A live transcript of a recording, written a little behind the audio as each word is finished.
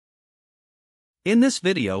In this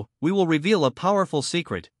video, we will reveal a powerful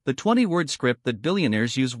secret, the 20-word script that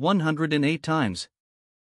billionaires use 108 times.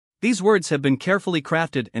 These words have been carefully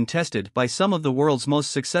crafted and tested by some of the world's most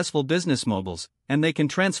successful business moguls, and they can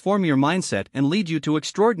transform your mindset and lead you to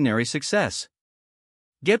extraordinary success.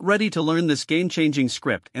 Get ready to learn this game-changing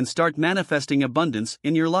script and start manifesting abundance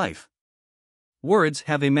in your life. Words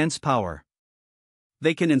have immense power.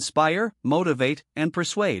 They can inspire, motivate, and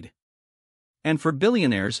persuade. And for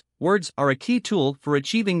billionaires, words are a key tool for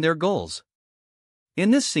achieving their goals.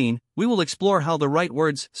 In this scene, we will explore how the right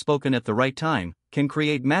words, spoken at the right time, can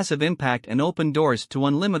create massive impact and open doors to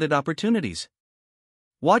unlimited opportunities.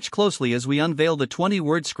 Watch closely as we unveil the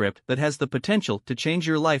 20-word script that has the potential to change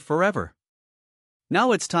your life forever.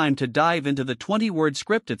 Now it's time to dive into the 20-word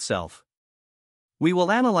script itself. We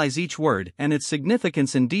will analyze each word and its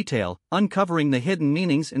significance in detail, uncovering the hidden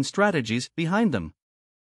meanings and strategies behind them.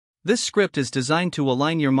 This script is designed to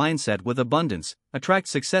align your mindset with abundance, attract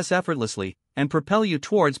success effortlessly, and propel you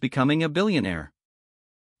towards becoming a billionaire.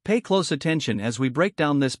 Pay close attention as we break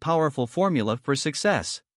down this powerful formula for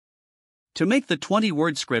success. To make the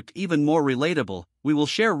 20-word script even more relatable, we will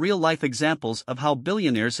share real-life examples of how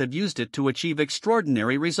billionaires have used it to achieve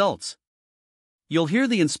extraordinary results. You'll hear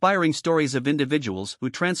the inspiring stories of individuals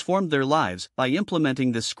who transformed their lives by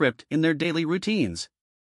implementing this script in their daily routines.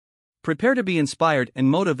 Prepare to be inspired and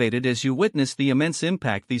motivated as you witness the immense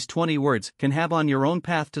impact these 20 words can have on your own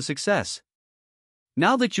path to success.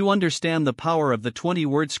 Now that you understand the power of the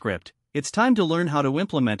 20-word script, it's time to learn how to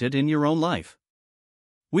implement it in your own life.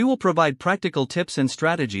 We will provide practical tips and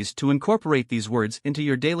strategies to incorporate these words into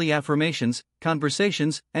your daily affirmations,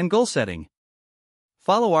 conversations, and goal setting.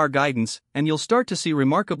 Follow our guidance, and you'll start to see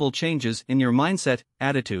remarkable changes in your mindset,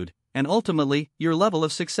 attitude, and ultimately, your level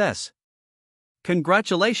of success.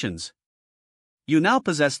 Congratulations! You now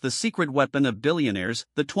possess the secret weapon of billionaires,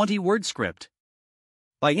 the 20-word script.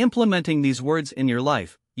 By implementing these words in your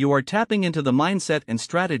life, you are tapping into the mindset and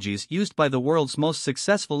strategies used by the world's most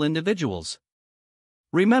successful individuals.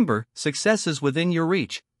 Remember, success is within your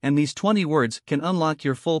reach, and these 20 words can unlock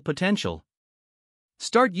your full potential.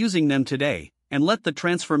 Start using them today, and let the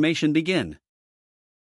transformation begin.